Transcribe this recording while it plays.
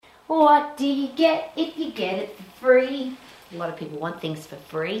What do you get if you get it for free? A lot of people want things for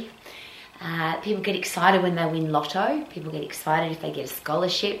free. People get excited when they win lotto. People get excited if they get a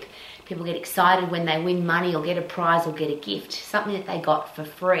scholarship. People get excited when they win money or get a prize or get a gift, something that they got for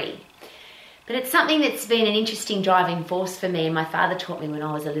free. But it's something that's been an interesting driving force for me, and my father taught me when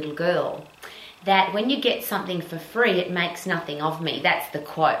I was a little girl, that when you get something for free, it makes nothing of me. That's the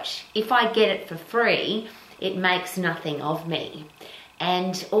quote. If I get it for free, it makes nothing of me.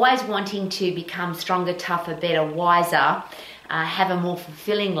 And always wanting to become stronger, tougher, better, wiser, have a more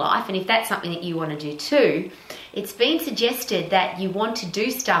fulfilling life. And if that's something that you want to do too, it's been suggested that you want to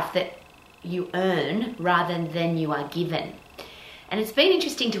do stuff that you earn rather than you are given. And it's been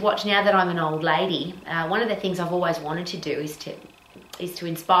interesting to watch now that I'm an old lady. One of the things I've always wanted to do is to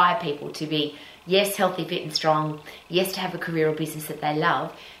inspire people to be, yes, healthy, fit and strong, yes, to have a career or business that they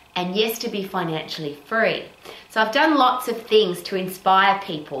love, and yes, to be financially free. So I've done lots of things to inspire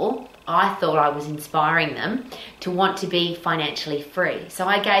people. I thought I was inspiring them to want to be financially free. So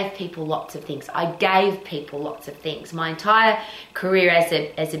I gave people lots of things. I gave people lots of things. My entire career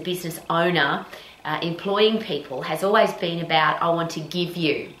as a business owner, employing people, has always been about, I want to give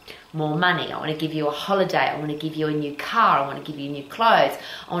you more money. I want to give you a holiday. I want to give you a new car. I want to give you new clothes.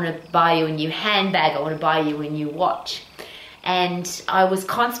 I want to buy you a new handbag. I want to buy you a new watch. And I was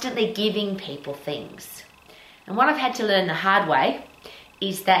constantly giving people things. And what I've had to learn the hard way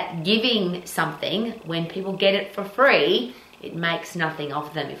is that giving something, when people get it for free, it makes nothing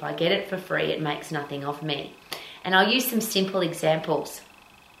of them. If I get it for free, it makes nothing of me. And I'll use some simple examples.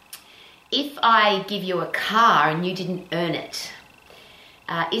 If I give you a car and you didn't earn it,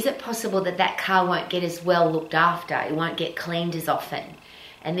 is it possible that that car won't get as well looked after? It won't get cleaned as often?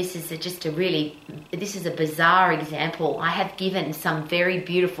 And this is a bizarre example. I have given some very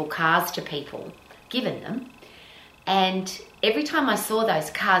beautiful cars to people, given them, and every time I saw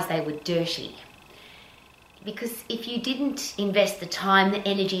those cars, they were dirty. Because if you didn't invest the time, the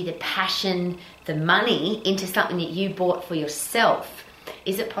energy, the passion, the money into something that you bought for yourself,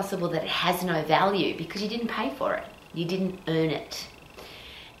 is it possible that it has no value because you didn't pay for it? You didn't earn it.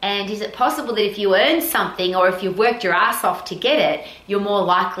 And is it possible that if you earn something or if you've worked your ass off to get it, you're more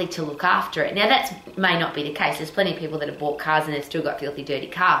likely to look after it? Now, that may not be the case. There's plenty of people that have bought cars and they've still got filthy, dirty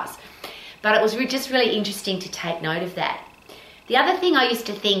cars. But it was just really interesting to take note of that. The other thing I used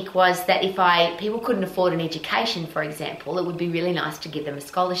to think was that if people couldn't afford an education, for example, it would be really nice to give them a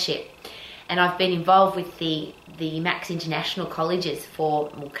scholarship. And I've been involved with the Max International Colleges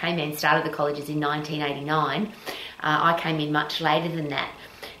came in, started the colleges in 1989. I came in much later than that.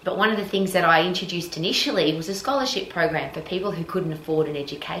 But one of the things that I introduced initially was a scholarship program for people who couldn't afford an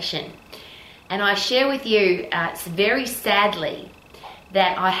education. And I share with you, very sadly,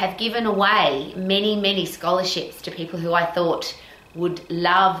 that I have given away many, many scholarships to people who I thought would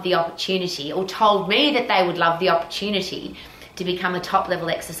love the opportunity, or told me that they would love the opportunity to become a top-level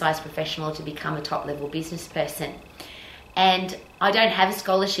exercise professional, or to become a top-level business person. And I don't have a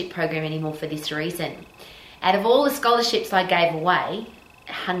scholarship program anymore for this reason. Out of all the scholarships I gave away,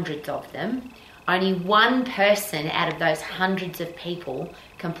 hundreds of them, only one person out of those hundreds of people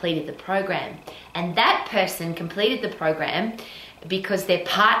completed the program. And that person completed the program because their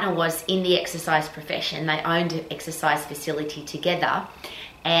partner was in the exercise profession. They owned an exercise facility together,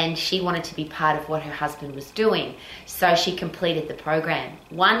 and she wanted to be part of what her husband was doing. So she completed the program.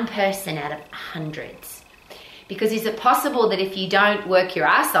 One person out of hundreds. Because is it possible that if you don't work your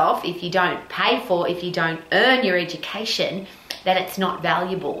ass off, if you don't pay for, if you don't earn your education, that it's not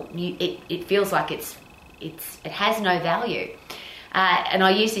valuable? It feels like it has no value. And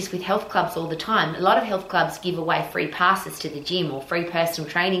I use this with health clubs all the time. A lot of health clubs give away free passes to the gym, or free personal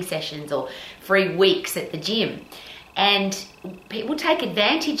training sessions, or free weeks at the gym. And people take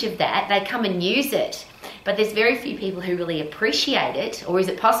advantage of that. They come and use it. But there's very few people who really appreciate it. Or is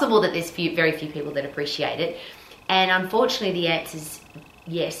it possible that there's very few people that appreciate it? And unfortunately, the answer is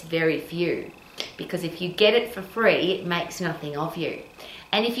yes, very few. Because if you get it for free, it makes nothing of you.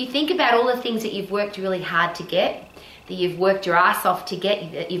 And if you think about all the things that you've worked really hard to get, that you've worked your ass off to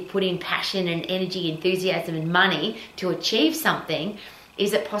get, that you've put in passion and energy, enthusiasm and money to achieve something,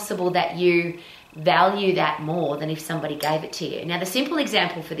 is it possible that you value that more than if somebody gave it to you? Now, the simple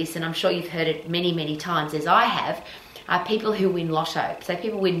example for this, and I'm sure you've heard it many, many times, as I have, are people who win lotto. So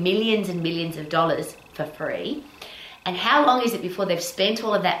people win millions and millions of dollars for free. And how long is it before they've spent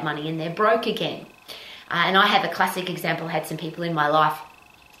all of that money and they're broke again? And I have a classic example. I had some people in my life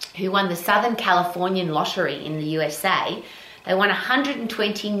who won the Southern Californian lottery in the USA. They won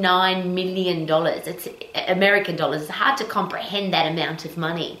 $129 million. It's American dollars. It's hard to comprehend that amount of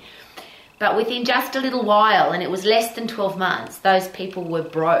money. But within just a little while, and it was less than 12 months, those people were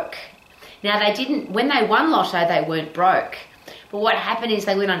broke. Now, when they won Lotto, they weren't broke. But what happened is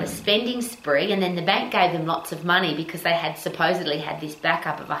they went on a spending spree, and then the bank gave them lots of money because they had supposedly had this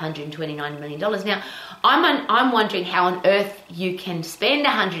backup of $129 million. Now, I'm wondering how on earth you can spend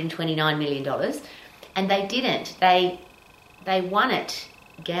 $129 million, and they didn't. They won it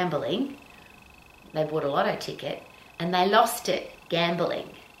gambling. They bought a lotto ticket, and they lost it gambling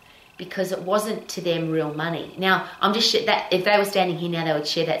because it wasn't to them real money. Now, if they were standing here now, they would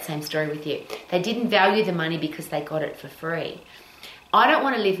share that same story with you. They didn't value the money because they got it for free. I don't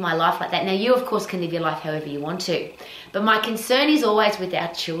want to live my life like that. Now, you, of course, can live your life however you want to. But my concern is always with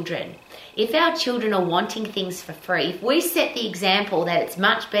our children. If our children are wanting things for free, if we set the example that it's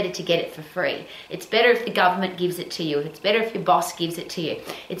much better to get it for free, it's better if the government gives it to you, it's better if your boss gives it to you,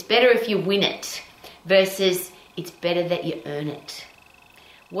 it's better if you win it, versus it's better that you earn it.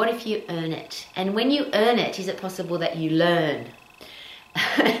 What if you earn it? And when you earn it, is it possible that you learn?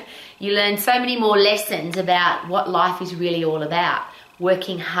 You learn so many more lessons about what life is really all about.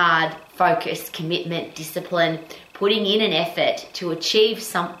 Working hard, focus, commitment, discipline, putting in an effort to achieve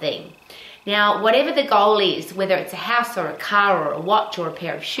something. Now, whatever the goal is, whether it's a house or a car or a watch or a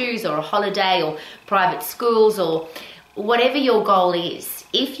pair of shoes or a holiday or private schools or whatever your goal is,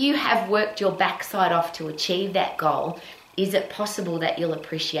 if you have worked your backside off to achieve that goal, is it possible that you'll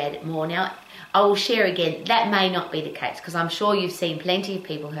appreciate it more? Now, I will share again, that may not be the case because I'm sure you've seen plenty of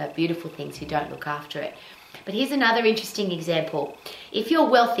people who have beautiful things who don't look after it. But here's another interesting example. If you are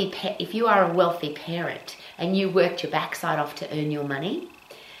a wealthy parent and you worked your backside off to earn your money,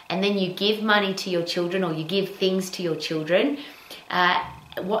 and then you give money to your children or you give things to your children,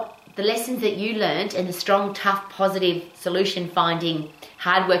 what the lessons that you learned and the strong, tough, positive, solution-finding,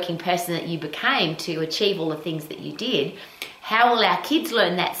 hardworking person that you became to achieve all the things that you did, how will our kids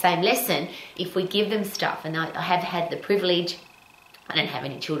learn that same lesson if we give them stuff? And I have had the privilege, I don't have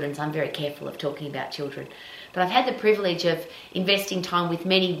any children, so I'm very careful of talking about children, but I've had the privilege of investing time with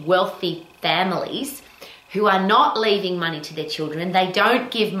many wealthy families who are not leaving money to their children. They don't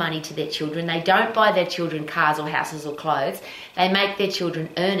give money to their children. They don't buy their children cars or houses or clothes. They make their children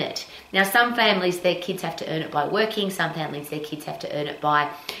earn it. Now, some families, their kids have to earn it by working. Some families, their kids have to earn it by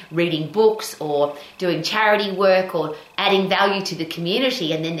reading books or doing charity work or adding value to the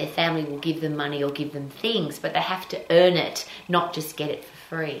community, and then their family will give them money or give them things, but they have to earn it, not just get it for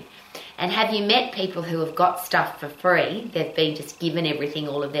free. And have you met people who have got stuff for free? They've been just given everything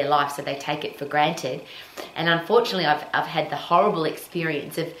all of their life, so they take it for granted. And unfortunately, I've had the horrible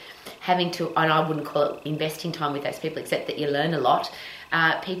experience of having to, and I wouldn't call it investing time with those people, except that you learn a lot.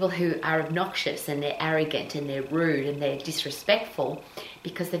 People who are obnoxious and they're arrogant and they're rude and they're disrespectful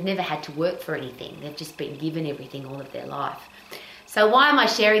because they've never had to work for anything. They've just been given everything all of their life. So why am I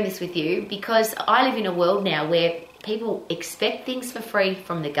sharing this with you? Because I live in a world now where people expect things for free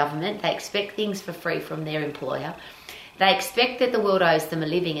from the government. They expect things for free from their employer. They expect that the world owes them a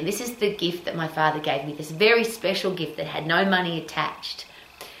living. And this is the gift that my father gave me, this very special gift that had no money attached.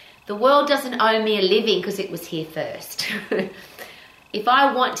 The world doesn't owe me a living because it was here first. If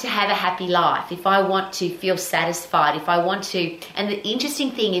I want to have a happy life, if I want to feel satisfied, if I want to... And the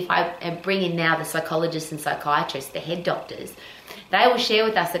interesting thing, if I bring in now the psychologists and psychiatrists, the head doctors, they will share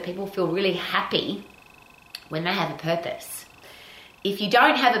with us that people feel really happy when they have a purpose. If you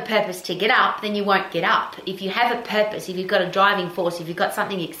don't have a purpose to get up, then you won't get up. If you have a purpose, if you've got a driving force, if you've got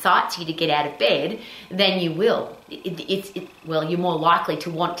something that excites you to get out of bed, then you will. Well, you're more likely to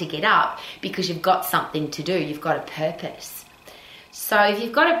want to get up because you've got something to do. You've got a purpose. So if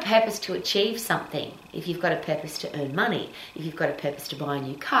you've got a purpose to achieve something, if you've got a purpose to earn money, if you've got a purpose to buy a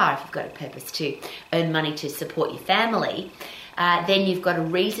new car, if you've got a purpose to earn money to support your family, then you've got a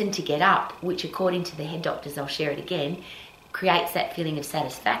reason to get up, which according to the head doctors, I'll share it again, creates that feeling of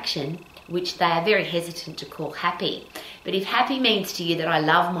satisfaction, which they are very hesitant to call happy. But if happy means to you that I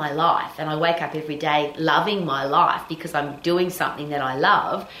love my life and I wake up every day loving my life because I'm doing something that I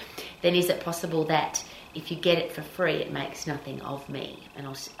love, then is it possible that if you get it for free, it makes nothing of me? And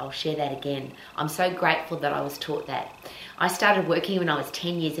I'll share that again. I'm so grateful that I was taught that. I started working when I was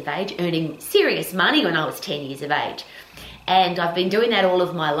 10 years of age, earning serious money when I was 10 years of age. And I've been doing that all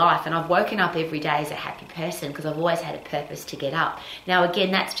of my life, and I've woken up every day as a happy person because I've always had a purpose to get up. Now,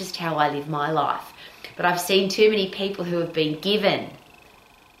 again, that's just how I live my life. But I've seen too many people who have been given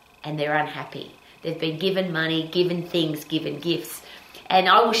and they're unhappy. They've been given money, given things, given gifts. And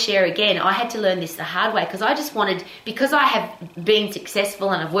I will share again, I had to learn this the hard way because I just wanted, because I have been successful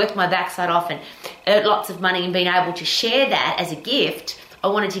and I've worked my backside off and earned lots of money and been able to share that as a gift, I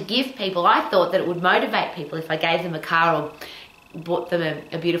wanted to give people, I thought that it would motivate people if I gave them a car or bought them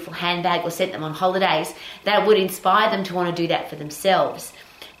a beautiful handbag or sent them on holidays, that would inspire them to want to do that for themselves.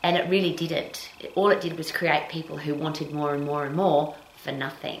 And it really didn't. All it did was create people who wanted more and more and more for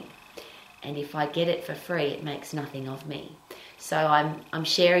nothing. And if I get it for free, it makes nothing of me. So I'm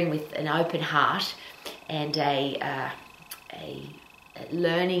sharing with an open heart and a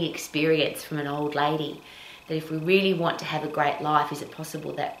learning experience from an old lady, that if we really want to have a great life, is it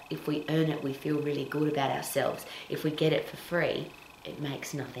possible that if we earn it, we feel really good about ourselves? If we get it for free, it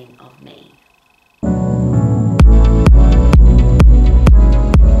makes nothing of me.